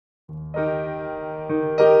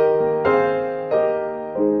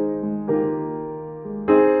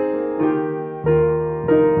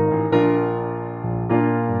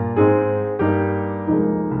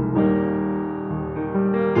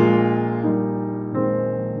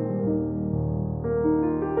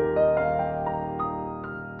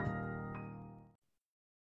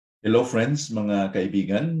Hello friends, mga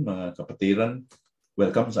kaibigan, mga kapatiran.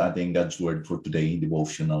 Welcome sa ating God's Word for Today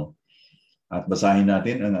devotional. At basahin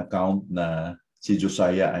natin ang account na si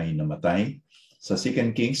Josiah ay namatay sa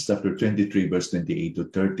 2 Kings chapter 23 verse 28 to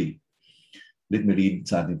 30. Let me read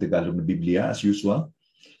sa ating Tagalog na Biblia as usual.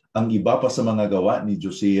 Ang iba pa sa mga gawa ni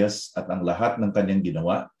Josias at ang lahat ng kanyang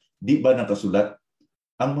ginawa, di ba nakasulat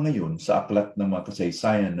ang mga yun sa aklat ng mga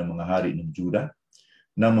kasaysayan ng mga hari ng Juda?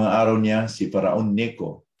 Na mga araw niya si Faraon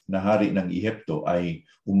Neco na hari ng Ehipto ay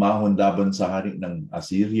umahon laban sa hari ng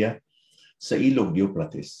Assyria sa ilog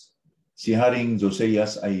Euphrates. Si Haring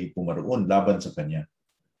Josias ay pumaroon laban sa kanya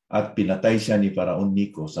at pinatay siya ni Faraon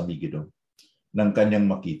Neco sa Megiddo. Nang kanyang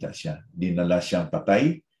makita siya, dinala siyang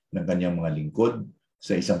patay ng kanyang mga lingkod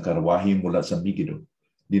sa isang karwahe mula sa Megiddo.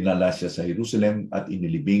 Dinala siya sa Jerusalem at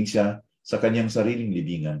inilibing siya sa kanyang sariling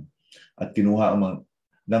libingan at kinuha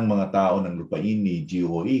ng mga tao ng lupain ni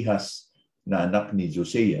Jehoahaz na anak ni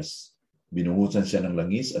Josias. Binuhusan siya ng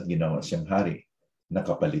langis at ginawa siyang hari na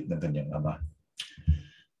kapalit ng kanyang ama.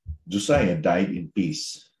 Josiah died in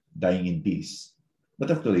peace, dying in peace. But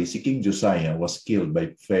actually, si King Josiah was killed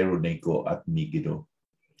by Pharaoh Neco at Megiddo.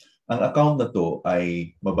 Ang account na to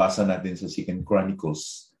ay mabasa natin sa 2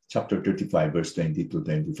 Chronicles chapter 35 verse 20 to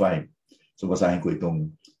 25. So basahin ko itong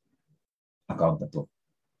account na to.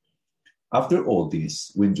 After all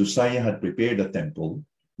this, when Josiah had prepared the temple,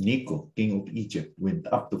 Neco, king of Egypt, went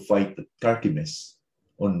up to fight at Carchemish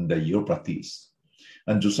on the Euphrates.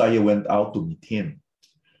 And Josiah went out to meet him.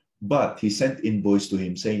 But he sent envoys to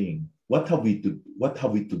him, saying, What have we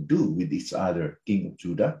to do with each other, king of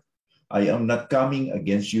Judah? I am not coming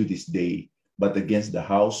against you this day, but against the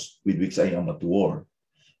house with which I am at war.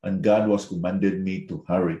 And God was commanded me to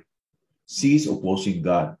hurry. Cease opposing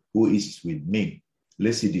God, who is with me,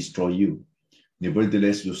 lest he destroy you.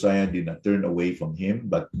 Nevertheless, Josiah did not turn away from him,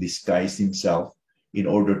 but disguised himself in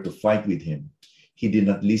order to fight with him. He did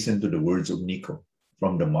not listen to the words of Neco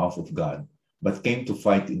from the mouth of God, but came to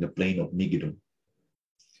fight in the plain of Megiddo.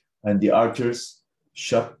 And the archers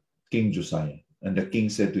shot King Josiah. And the king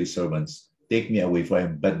said to his servants, Take me away, for I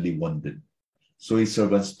am badly wounded. So his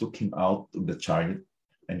servants took him out of the chariot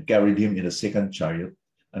and carried him in a second chariot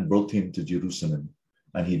and brought him to Jerusalem.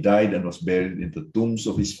 And he died and was buried in the tombs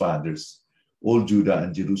of his fathers. All Judah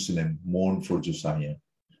and Jerusalem mourned for Josiah.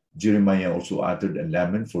 Jeremiah also uttered a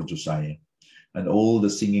lament for Josiah. And all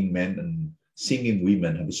the singing men and singing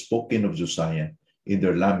women have spoken of Josiah in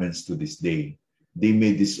their laments to this day. They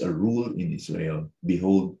made this a rule in Israel.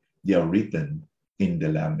 Behold, they are written in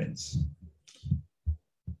the laments.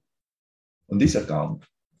 On this account,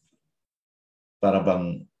 para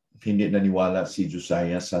bang hindi naniwala si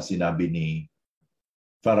Josiah sa sinabi ni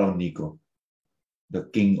Pharaoh Neco, the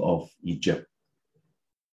king of Egypt.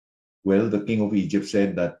 Well, the king of Egypt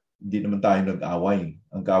said that di naman tayo nag-away.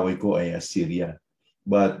 Ang kaaway ko ay Assyria.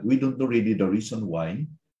 But we don't know really the reason why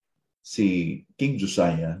si King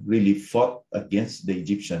Josiah really fought against the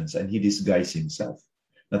Egyptians and he disguised himself.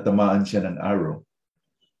 Natamaan siya ng arrow.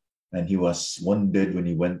 And he was wounded when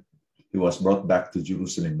he was brought back to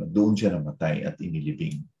Jerusalem. Doon siya namatay at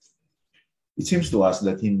inilibing. It seems to us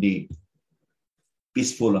that hindi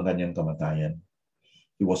peaceful ang kanyang kamatayan.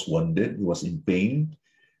 He was wounded, he was in pain,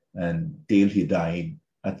 until he died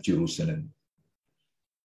at Jerusalem.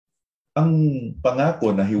 Ang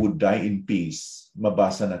pangako na he would die in peace,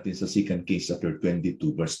 mabasa natin sa 2 Kings chapter 22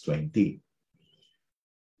 verse 20.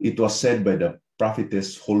 It was said by the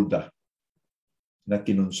prophetess Huldah na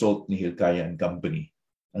kinunsult ni Hilkiah and company.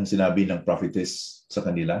 Ang sinabi ng prophetess sa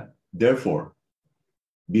kanila, Therefore,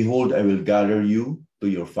 behold, I will gather you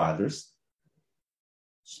to your fathers,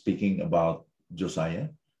 speaking about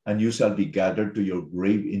Josiah, and you shall be gathered to your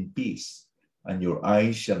grave in peace, and your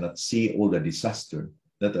eyes shall not see all the disaster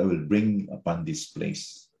that I will bring upon this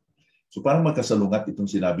place. So parang magkasalungat itong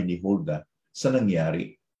sinabi ni Huldah sa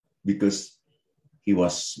nangyari because he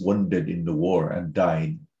was wounded in the war and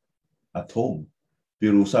died at home.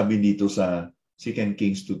 Pero sabi dito sa 2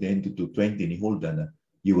 Kings 2:10-20 ni Huldah na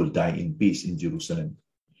you will die in peace in Jerusalem.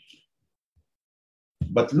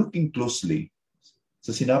 But looking closely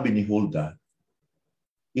sa sinabi ni Huldah,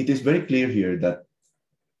 it is very clear here that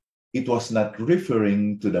it was not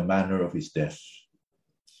referring to the manner of his death.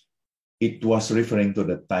 It was referring to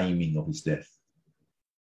the timing of his death.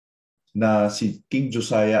 Na si King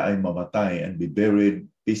Josiah ay mamatay and be buried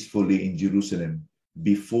peacefully in Jerusalem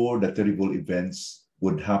before the terrible events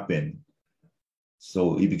would happen.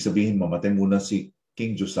 So, ibig sabihin, mamatay muna si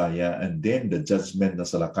King Josiah and then the judgment na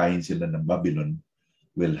salakayin sila ng Babylon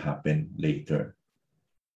will happen later.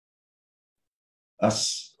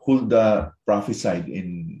 As Huldah prophesied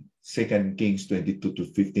in 2 Kings 22 to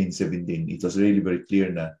 15-17, it was really very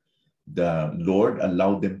clear na the Lord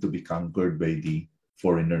allowed them to be conquered by the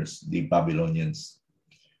foreigners, the Babylonians.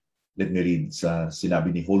 Let me read sa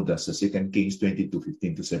sinabi ni Huldah sa 2 Kings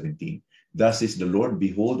 22:15-17. Thus is the Lord,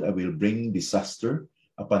 behold, I will bring disaster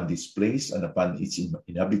upon this place and upon its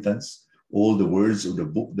inhabitants, all the words of the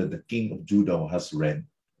book that the king of Judah has read,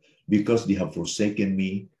 because they have forsaken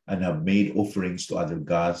me and have made offerings to other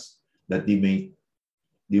gods, that they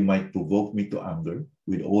might provoke me to anger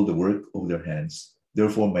with all the work of their hands.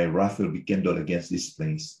 Therefore, my wrath will be kindled against this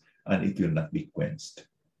place, and it will not be quenched.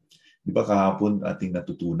 Di ba kahapon ating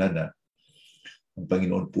natutunan na ang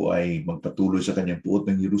Panginoon po ay magpatuloy sa kanyang puot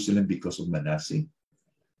ng Jerusalem because of Manasseh?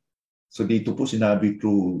 So dito po sinabi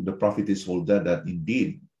through the prophetess Huldah that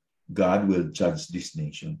indeed, God will judge this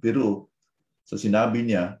nation. Pero sa sinabi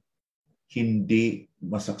niya, hindi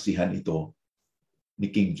masaksihan ito ni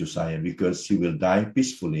King Josiah because he will die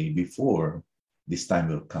peacefully before this time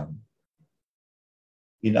will come.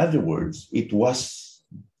 In other words, it was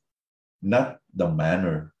not the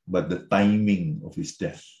manner, but the timing of his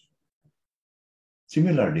death.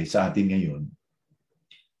 Similarly, sa atin ngayon,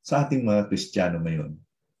 sa ating mga Kristiyano ngayon,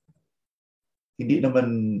 hindi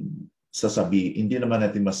naman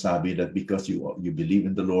natin masabi that because you believe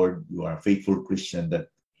in the Lord, you are a faithful Christian,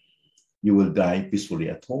 that you will die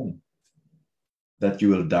peacefully at home. That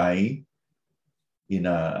you will die in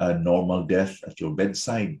a normal death at your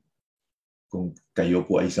bedside. Kung kayo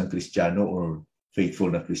po ay isang Kristiyano or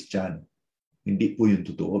faithful na Kristiyano. Hindi po yun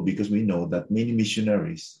totoo because we know that many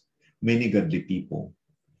missionaries, many godly people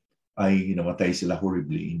ay namatay sila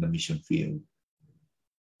horribly in the mission field.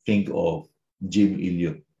 Think of Jim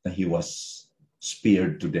Elliot na he was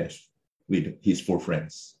speared to death with his 4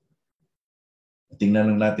 friends.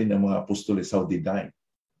 Tingnan lang natin ang mga apostoles, how they died.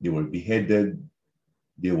 They were beheaded,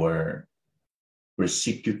 they were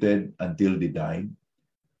persecuted until they died.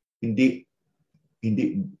 Hindi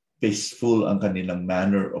peaceful ang kanilang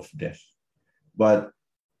manner of death. But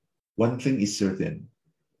one thing is certain.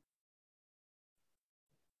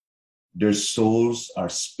 Their souls are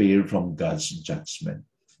spared from God's judgment.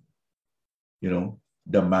 You know,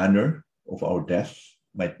 the manner of our death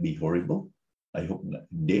might be horrible. I hope not.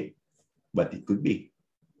 Hindi. But it could be.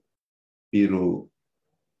 Pero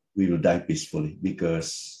we will die peacefully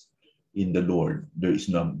because in the Lord, there is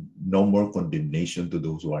no more condemnation to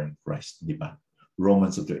those who are in Christ. Di ba?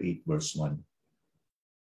 Romans 8 verse 1.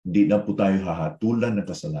 Hindi na po tayo hahatulan ng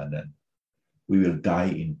kasalanan. We will die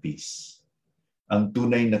in peace. Ang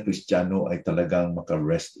tunay na Kristiyano ay talagang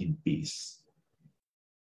maka-rest in peace.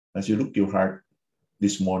 As you look your heart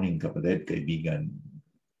this morning, kapatid, kaibigan,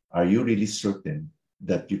 are you really certain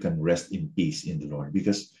that you can rest in peace in the Lord?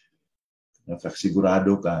 Because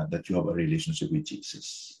nakasigurado ka that you have a relationship with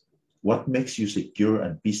Jesus. What makes you secure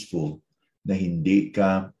and peaceful na hindi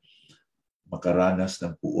ka makaranas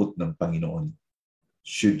ng puot ng Panginoon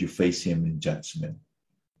should you face Him in judgment?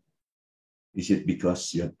 Is it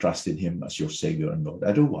because you have trusted Him as your Savior and Lord?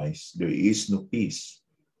 Otherwise, there is no peace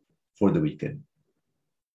for the wicked.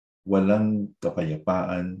 Walang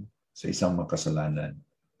kapayapaan sa isang makasalanan.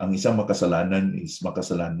 Ang isang makasalanan is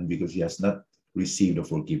makasalanan because he has not received the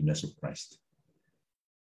forgiveness of Christ.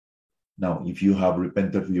 Now, if you have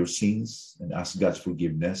repented of your sins and asked God's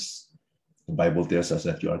forgiveness, the Bible tells us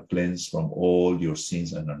that you are cleansed from all your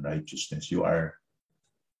sins and unrighteousness. You are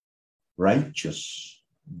righteous,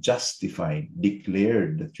 justified,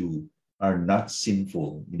 declared that you are not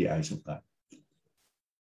sinful in the eyes of God.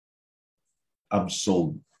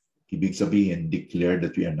 Absolved. Ibig sabihin, declared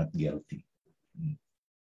that we are not guilty.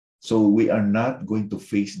 So we are not going to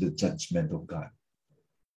face the judgment of God.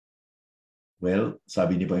 Well,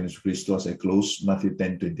 sabi ni Panginoon Kristo as I close Matthew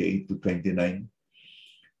 10:28 to 29,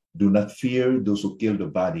 do not fear those who kill the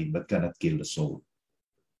body but cannot kill the soul.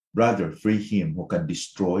 Rather, fear him who can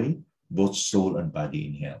destroy both soul and body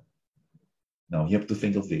in hell. Now, you have to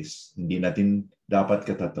think of this. Hindi natin dapat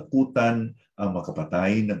katatakutan ang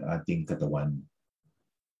makapatay ng ating katawan.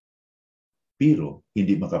 Pero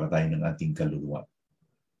hindi makapatay ng ating kaluluwa.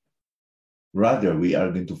 Rather, we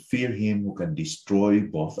are going to fear Him who can destroy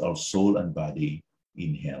both our soul and body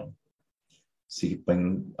in hell.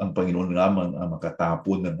 Ang Panginoon lamang ang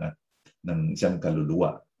makatapon ng isang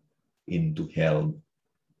kaluluwa into hell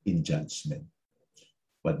in judgment.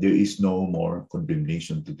 But there is no more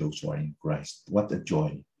condemnation to those who are in Christ. What a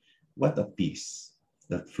joy. What a peace.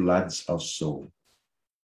 that floods our soul.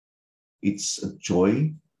 It's a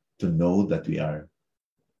joy to know that we are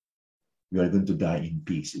going to die in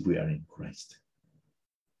peace if we are in Christ.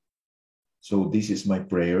 So this is my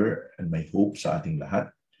prayer and my hope sa ating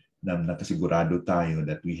lahat na nakasigurado tayo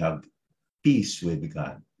that we have peace with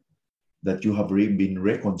God, that you have been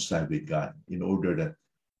reconciled with God in order that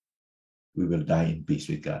we will die in peace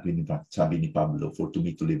with God. In fact, sabi ni Pablo, for to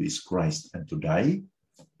me to live is Christ and to die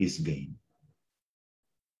is gain.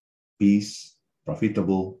 Peace,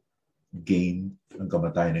 profitable, gain ang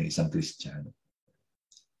kamatayan ng isang Kristiyano.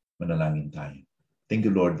 Manalangin tayo. Thank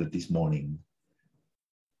you, Lord, that this morning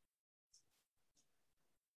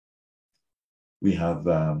we have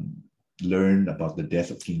learned about the death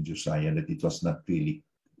of King Josiah, that it was not really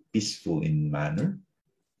peaceful in manner,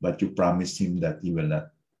 but you promised him that he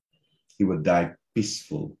will die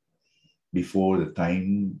peaceful before the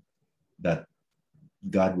time that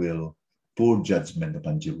God will pour judgment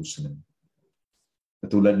upon Jerusalem.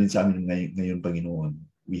 Katulad din sa amin ngayon, Panginoon,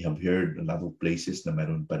 we have heard a lot of places na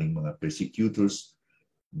mayroon pa rin mga persecutors.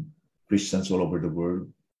 Christians all over the world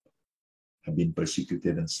have been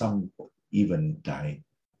persecuted and some even died.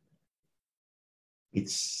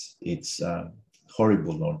 It's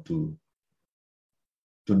horrible, Lord, to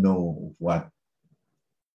know what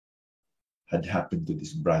had happened to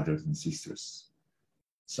these brothers and sisters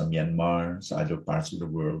sa Myanmar, sa other parts of the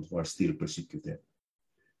world who are still persecuted.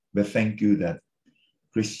 But thank you that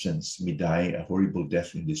Christians may die a horrible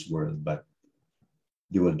death in this world, but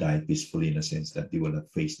they will die peacefully in a sense that they will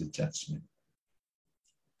not face the judgment.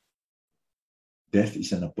 Death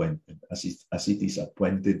is an appointment, as it is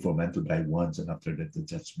appointed for man to die once and after that the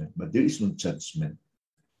judgment. But there is no judgment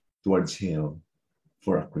towards hell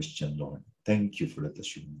for a Christian, Lord. Thank you for that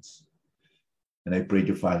assurance. And I pray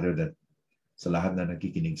to Father that sa lahat na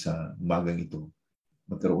nakikinig sa umagang ito,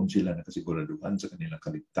 magkaroon sila ng kasiguraduhan sa kanilang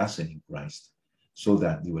kaligtasan in Christ so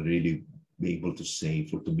that they will really be able to say,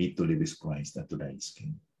 for to me to live is Christ and to die is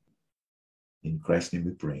King. In Christ's name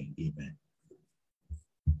we pray. Amen.